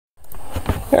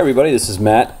Hey everybody, this is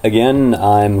Matt. Again,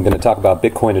 I'm going to talk about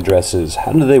Bitcoin addresses.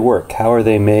 How do they work? How are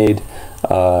they made?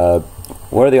 What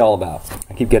are they all about?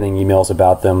 I keep getting emails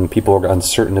about them. People are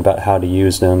uncertain about how to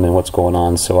use them and what's going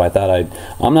on, so I thought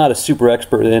I'm not a super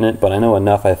expert in it, but I know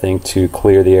enough, I think, to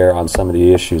clear the air on some of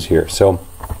the issues here. So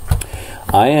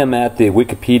I am at the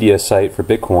Wikipedia site for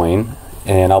Bitcoin,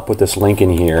 and I'll put this link in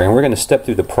here, and we're going to step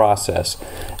through the process.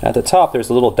 At the top, there's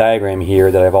a little diagram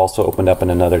here that I've also opened up in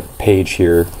another page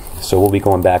here, so we'll be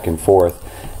going back and forth.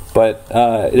 But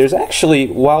there's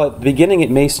actually, while at the beginning it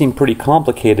may seem pretty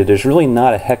complicated, there's really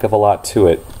not a heck of a lot to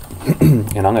it. And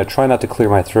I'm going to try not to clear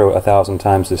my throat 1,000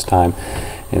 times this time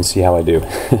and see how I do.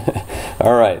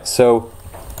 Alright, so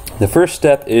the first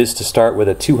step is to start with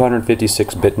a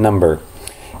 256-bit number.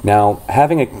 Now,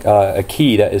 having a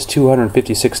key that is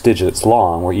 256 digits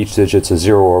long, where each digit's a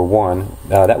 0 or 1,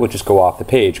 that would just go off the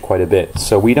page quite a bit.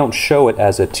 So we don't show it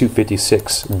as a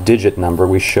 256-digit number.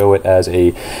 We show it as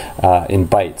in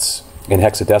bytes, in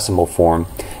hexadecimal form.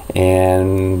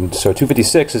 And so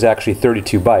 256 is actually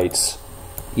 32 bytes.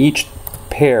 Each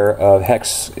pair of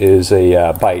hex is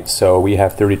a byte, so we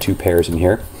have 32 pairs in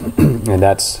here, and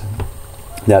that's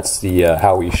the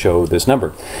how we show this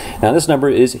number. Now this number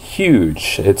is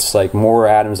huge. It's like more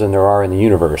atoms than there are in the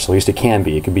universe. At least it can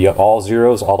be. It can be all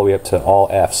zeros all the way up to all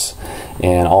F's.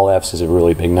 And all F's is a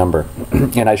really big number.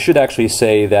 And I should actually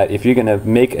say that if you're going to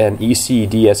make an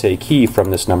ECDSA key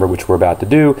from this number, which we're about to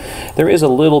do, there is a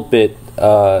little bit,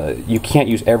 you can't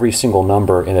use every single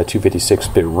number in a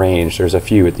 256-bit range. There's a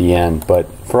few at the end, but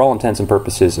for all intents and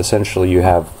purposes, essentially you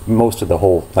have most of the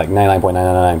whole, like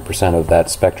 99.999% of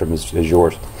that spectrum is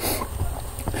yours.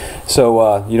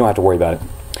 So you don't have to worry about it.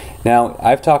 Now,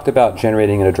 I've talked about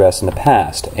generating an address in the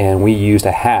past, and we used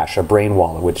a hash, a brain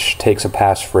wallet, which takes a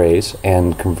passphrase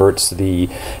and converts the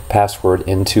password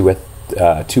into a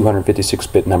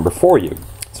 256-bit number for you.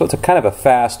 So it's a kind of a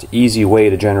fast, easy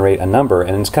way to generate a number,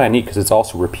 and it's kind of neat because it's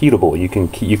also repeatable.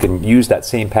 You can use that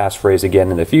same passphrase again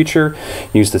in the future,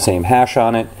 use the same hash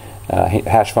on it,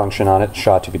 hash function on it,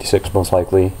 SHA-256 most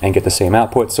likely, and get the same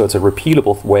output. So it's a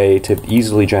repeatable way to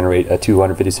easily generate a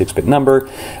 256-bit number.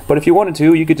 But if you wanted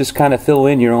to, you could just kind of fill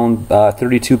in your own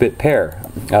 32-bit pair,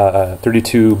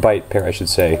 32-byte pair, I should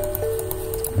say.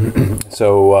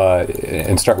 So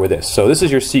and start with this. So this is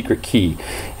your secret key,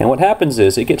 and what happens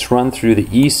is it gets run through the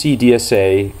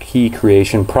ECDSA key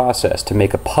creation process to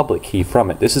make a public key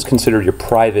from it. This is considered your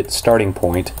private starting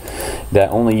point that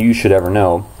only you should ever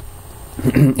know.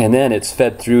 And then it's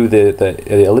fed through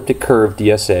the elliptic curve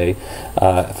DSA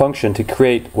function to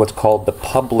create what's called the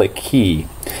public key.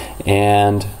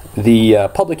 And the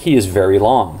public key is very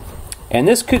long. And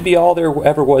this could be all there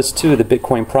ever was to the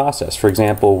Bitcoin process. For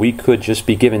example, we could just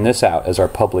be giving this out as our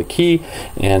public key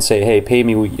and say, hey, pay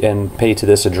me and pay to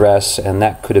this address, and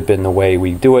that could have been the way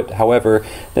we do it. However,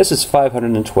 this is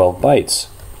 512 bytes.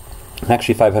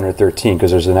 Actually 513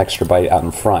 because there's an extra byte out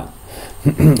in front.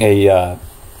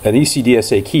 An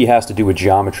ECDSA key has to do with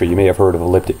geometry. You may have heard of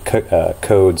elliptic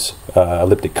codes,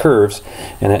 elliptic curves,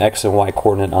 and an X and Y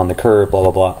coordinate on the curve, blah,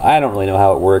 blah, blah. I don't really know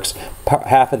how it works.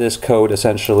 Half of this code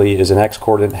essentially is an X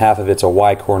coordinate, half of it's a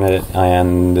Y coordinate,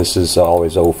 and this is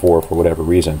always 04 for whatever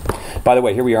reason. By the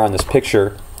way, here we are on this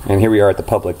picture, and here we are at the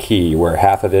public key, where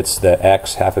half of it's the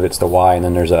X, half of it's the Y, and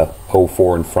then there's a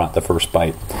 04 in front, the first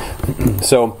byte.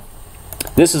 So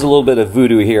this is a little bit of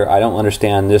voodoo here. I don't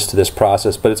understand this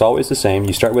process, but it's always the same.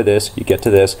 You start with this, you get to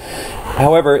this.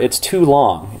 However, it's too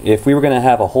long. If we were going to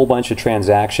have a whole bunch of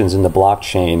transactions in the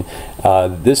blockchain,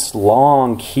 this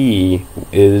long key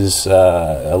is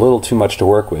a little too much to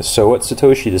work with. So what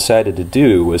Satoshi decided to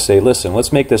do was say, listen,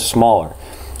 let's make this smaller.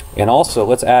 And also,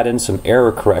 let's add in some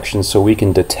error corrections so we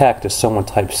can detect if someone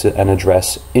types an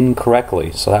address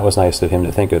incorrectly. So that was nice of him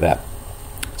to think of that.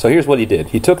 So here's what he did.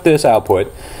 He took this output,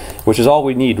 which is all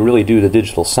we need to really do the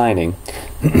digital signing,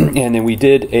 and then we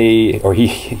did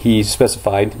he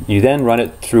specified, you then run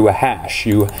it through a hash.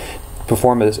 You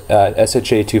perform a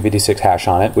SHA-256 hash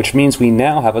on it, which means we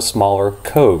now have a smaller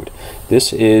code.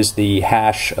 This is the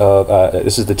hash of,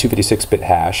 this is the 256-bit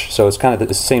hash, so it's kind of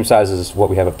the same size as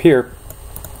what we have up here.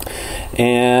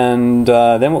 And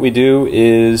then what we do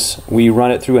is we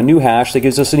run it through a new hash that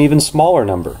gives us an even smaller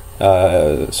number.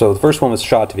 So the first one was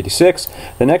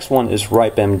SHA-256. The next one is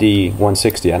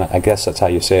RIPEMD160. And I guess that's how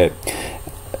you say it.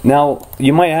 Now,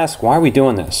 you might ask, why are we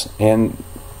doing this? And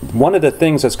one of the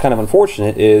things that's kind of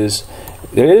unfortunate is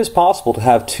it is possible to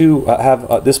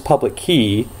have this public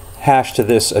key hash to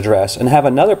this address and have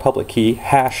another public key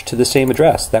hash to the same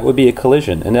address. That would be a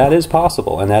collision, and that is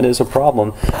possible, and that is a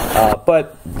problem.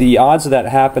 But the odds of that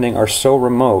happening are so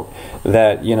remote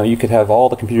that you could have all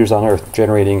the computers on Earth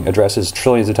generating addresses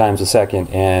trillions of times a second,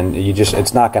 and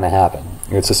it's not going to happen.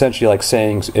 It's essentially like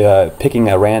saying picking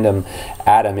a random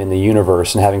atom in the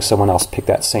universe and having someone else pick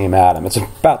that same atom. It's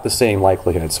about the same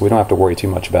likelihood, so we don't have to worry too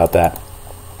much about that.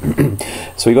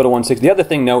 So we go to 160. The other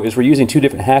thing, note, is we're using two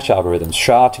different hash algorithms.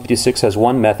 SHA-256 has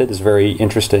one method. It's very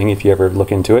interesting if you ever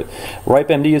look into it.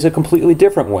 RIPE-MD is a completely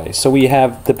different way. So we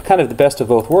have kind of the best of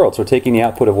both worlds. We're taking the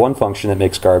output of one function that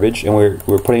makes garbage, and we're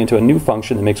putting it into a new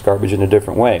function that makes garbage in a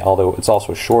different way, although it's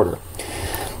also shorter.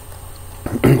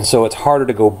 So it's harder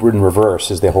to go in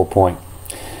reverse, is the whole point.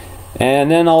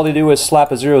 And then all they do is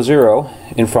slap a 00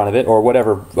 in front of it, or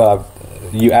whatever.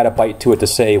 You add a byte to it to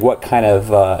say what kind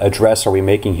of address are we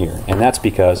making here, and that's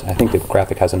because I think the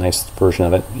graphic has a nice version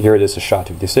of it. Here it is, a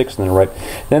SHA-256,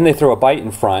 and then they throw a byte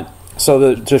in front.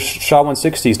 So the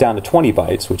SHA-160 is down to 20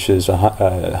 bytes, which is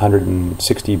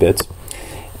 160 bits,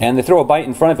 and they throw a byte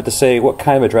in front of it to say what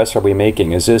kind of address are we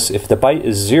making. Is this, if the byte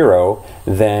is 0,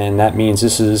 then that means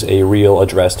this is a real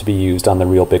address to be used on the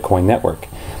real Bitcoin network.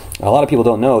 A lot of people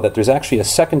don't know that there's actually a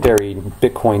secondary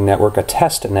Bitcoin network, a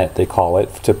test net they call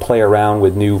it, to play around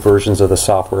with new versions of the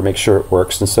software, make sure it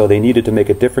works. And so they needed to make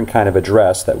a different kind of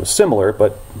address that was similar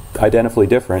but identically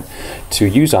different to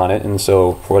use on it. And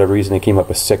so for whatever reason they came up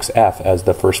with 6F as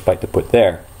the first byte to put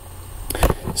there.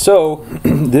 So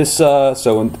this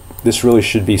really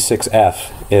should be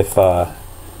 6F if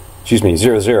excuse me,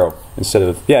 00 instead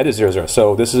of, yeah, it is 00.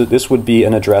 So this would be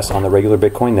an address on the regular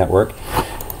Bitcoin network.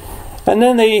 And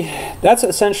then that's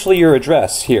essentially your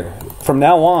address here. From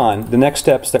now on, the next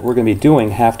steps that we're going to be doing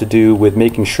have to do with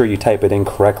making sure you type it in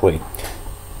correctly.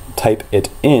 Type it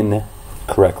in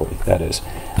correctly, that is.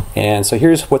 And so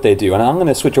here's what they do. And I'm going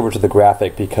to switch over to the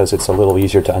graphic because it's a little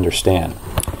easier to understand.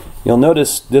 You'll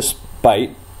notice this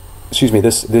byte, excuse me,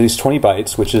 these 20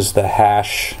 bytes, which is the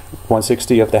hash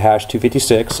 160 of the hash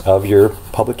 256 of your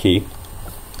public key.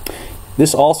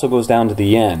 This also goes down to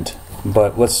the end.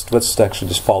 But let's actually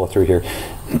just follow through here.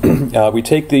 We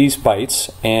take these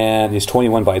bytes, and these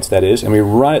 21 bytes that is, and we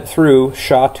run it through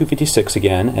SHA-256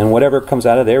 again, and whatever comes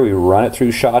out of there, we run it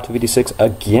through SHA-256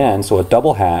 again, so a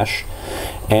double hash,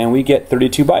 and we get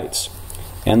 32 bytes.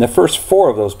 And the first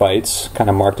 4 of those bytes, kind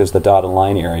of marked as the dotted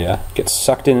line area, get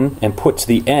sucked in and put to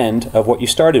the end of what you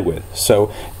started with.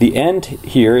 So the end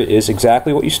here is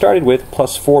exactly what you started with,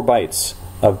 plus 4 bytes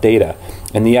of data.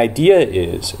 And the idea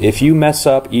is, if you mess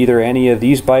up either any of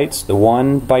these bytes, the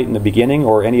 1 byte in the beginning,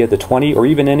 or any of the 20, or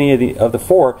even any of the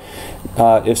 4,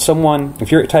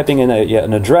 if you're typing in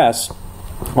an address,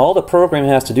 all the program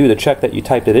has to do to check that you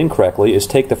typed it in correctly is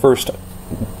take this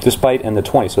byte and the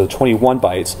 20, so the 21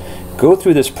 bytes, go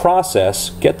through this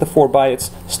process, get the 4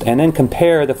 bytes, and then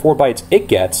compare the 4 bytes it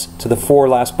gets to the 4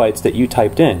 last bytes that you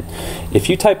typed in. If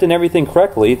you typed in everything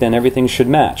correctly, then everything should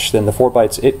match. Then the 4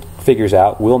 bytes it figures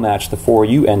out will match the 4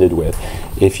 you ended with.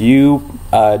 If you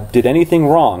did anything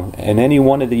wrong in any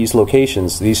one of these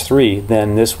locations, these 3,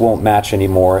 then this won't match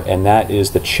anymore, and that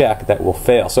is the check that will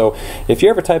fail. So if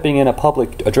you're ever typing in a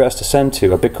public address to send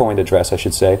to, a Bitcoin address I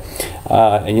should say,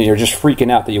 and you're just freaking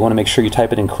out that you want to make sure you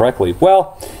type it in correctly,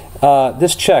 well,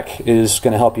 this check is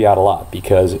going to help you out a lot,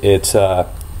 because it's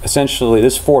essentially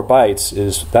this 4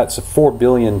 bytes that's 4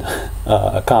 billion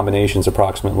combinations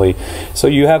approximately. So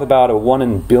you have about a 1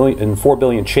 in 4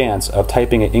 billion chance of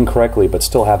typing it incorrectly but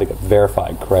still having it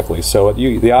verified correctly. So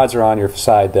the odds are on your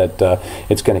side that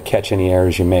it's going to catch any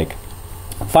errors you make.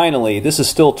 Finally, this is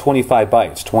still 25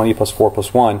 bytes, 20 plus 4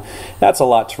 plus 1. That's a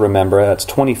lot to remember. That's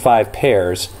 25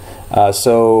 pairs.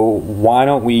 So why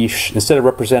don't we, instead of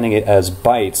representing it as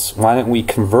bytes, why don't we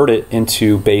convert it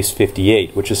into base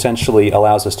 58, which essentially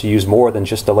allows us to use more than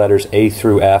just the letters A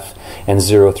through F and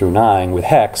 0 through 9 with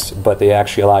hex, but they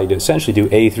actually allow you to essentially do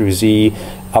A through Z,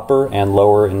 upper and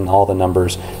lower in all the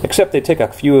numbers, except they take a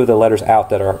few of the letters out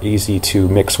that are easy to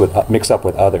mix up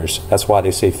with others. That's why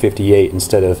they say 58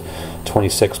 instead of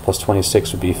 26 plus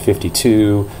 26 would be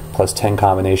 52, plus 10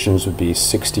 combinations would be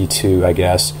 62, I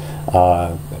guess.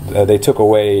 They took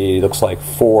away, looks like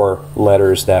 4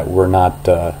 letters that were not,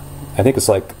 I think it's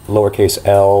like lowercase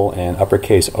l and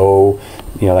uppercase O,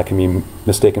 that can be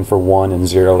mistaken for 1 and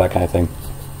 0, that kind of thing.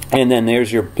 And then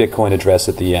there's your Bitcoin address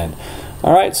at the end.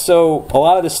 Alright, so a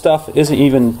lot of this stuff isn't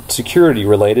even security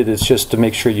related, it's just to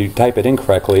make sure you type it in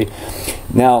correctly.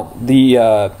 Now,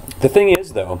 the thing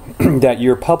is, though, that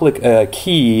your public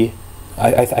key,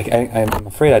 I'm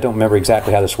afraid I don't remember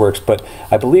exactly how this works, but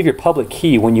I believe your public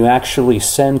key, when you actually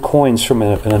send coins from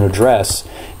an address,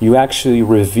 you actually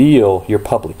reveal your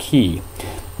public key.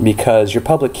 because your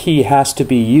public key has to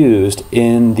be used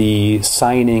in the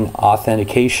signing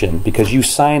authentication, because you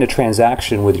sign a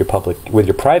transaction with your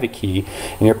private key,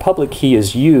 and your public key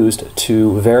is used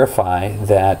to verify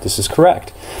that this is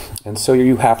correct. And so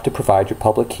you have to provide your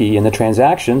public key in the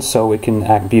transaction so it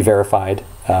can be verified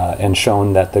and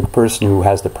shown that the person who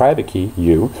has the private key,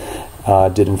 you,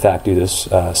 did in fact do this,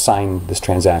 sign this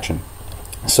transaction.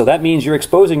 So that means you're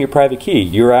exposing your private key.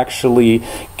 You're actually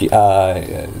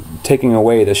taking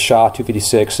away the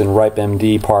SHA-256 and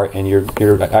RIPE-MD part, and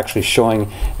you're actually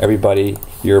showing everybody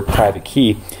your private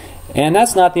key. And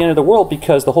that's not the end of the world,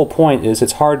 because the whole point is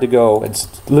it's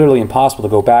literally impossible to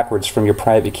go backwards from your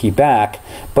private key back,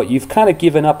 but you've kind of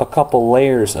given up a couple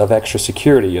layers of extra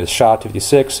security, the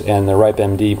SHA-256 and the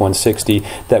RIPE-MD 160,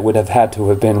 that would have had to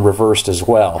have been reversed as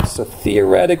well. So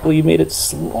theoretically, you made it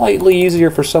slightly easier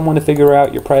for someone to figure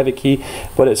out your private key,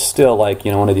 but it's still like,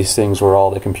 one of these things where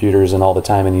all the computers and all the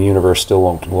time in the universe still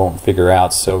won't figure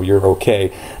out, so you're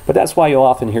okay. But that's why you'll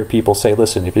often hear people say,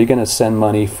 listen, if you're going to send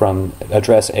money from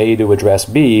address A to address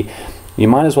B, you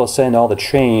might as well send all the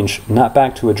change not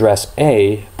back to address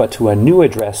A, but to a new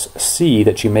address C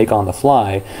that you make on the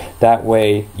fly. That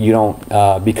way you don't,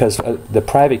 because the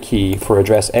private key for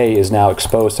address A is now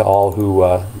exposed to all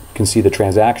who can see the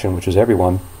transaction, which is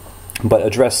everyone. But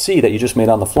address C that you just made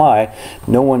on the fly,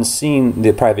 no one's seen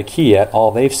the private key yet.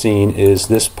 All they've seen is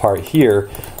this part here,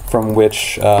 from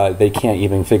which they can't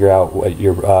even figure out what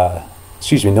your,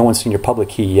 no one's seen your public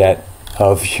key yet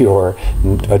of your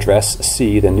address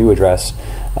C, the new address,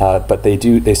 but they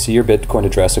see your Bitcoin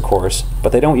address, of course,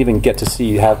 but they don't even get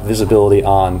to have visibility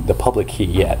on the public key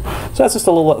yet. So that's just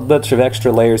a little bunch of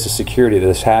extra layers of security to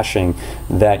this hashing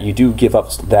that you do give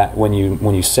up that when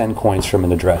you send coins from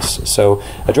an address. So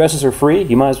addresses are free.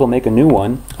 You might as well make a new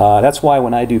one. That's why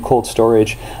when I do cold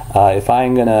storage, if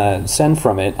I'm going to send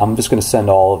from it, I'm just going to send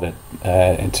all of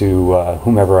it to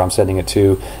whomever I'm sending it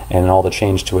to, and all the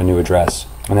change to a new address.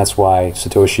 And that's why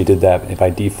Satoshi did that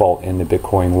by default in the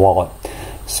Bitcoin wallet.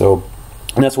 So,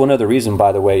 and that's one other reason,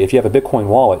 by the way, if you have a Bitcoin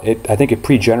wallet, I think it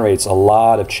pre-generates a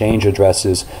lot of change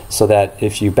addresses, so that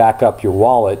if you back up your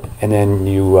wallet and then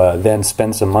you then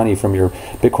spend some money from your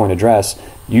Bitcoin address,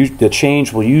 the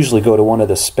change will usually go to one of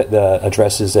the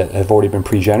addresses that have already been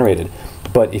pre-generated.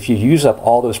 But if you use up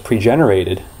all those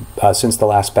pre-generated since the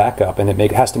last backup, and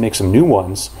it has to make some new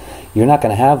ones, you're not going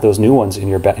to have those new ones in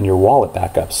your wallet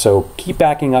backup. So keep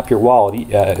backing up your wallet,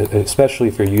 especially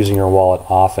if you're using your wallet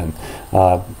often.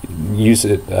 Use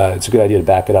it. It's a good idea to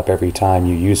back it up every time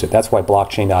you use it. That's why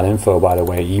blockchain.info, by the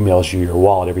way, emails you your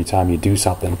wallet every time you do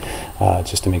something,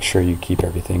 just to make sure you keep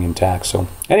everything intact. So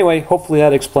anyway, hopefully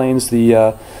that explains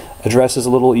the address is a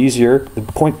little easier. The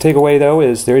point takeaway, though,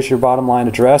 is there's your bottom line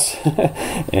address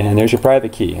and there's your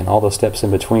private key, and all those steps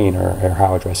in between are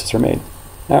how addresses are made.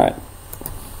 All right.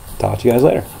 Talk to you guys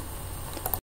later.